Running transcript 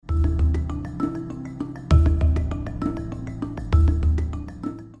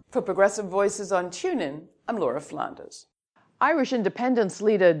For Progressive Voices on TuneIn, I'm Laura Flanders. Irish independence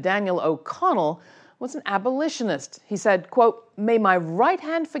leader Daniel O'Connell was an abolitionist. He said, quote, "May my right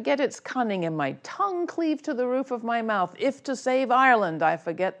hand forget its cunning and my tongue cleave to the roof of my mouth, if to save Ireland I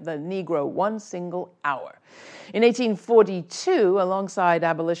forget the Negro one single hour." In 1842, alongside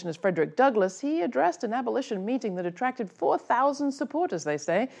abolitionist Frederick Douglass, he addressed an abolition meeting that attracted 4,000 supporters, they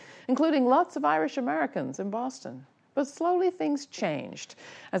say, including lots of Irish Americans in Boston. But slowly things changed.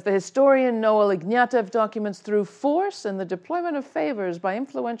 As the historian Noel Ignatieff documents, through force and the deployment of favors by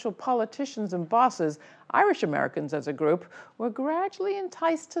influential politicians and bosses, Irish Americans as a group were gradually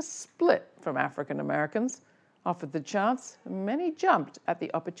enticed to split from African Americans. Offered the chance, many jumped at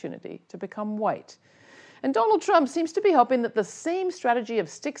the opportunity to become white. And Donald Trump seems to be hoping that the same strategy of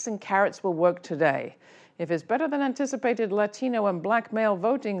sticks and carrots will work today. If his better-than-anticipated Latino and black male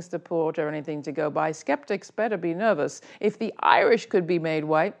voting support are anything to go by, skeptics better be nervous. If the Irish could be made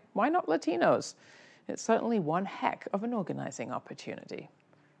white, why not Latinos? It's certainly one heck of an organizing opportunity.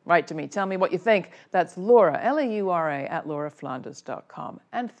 Write to me. Tell me what you think. That's Laura, L-A-U-R-A, @lauraflanders.com.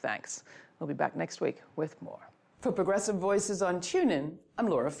 And thanks. We'll be back next week with more. For Progressive Voices on TuneIn, I'm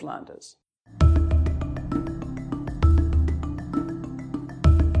Laura Flanders.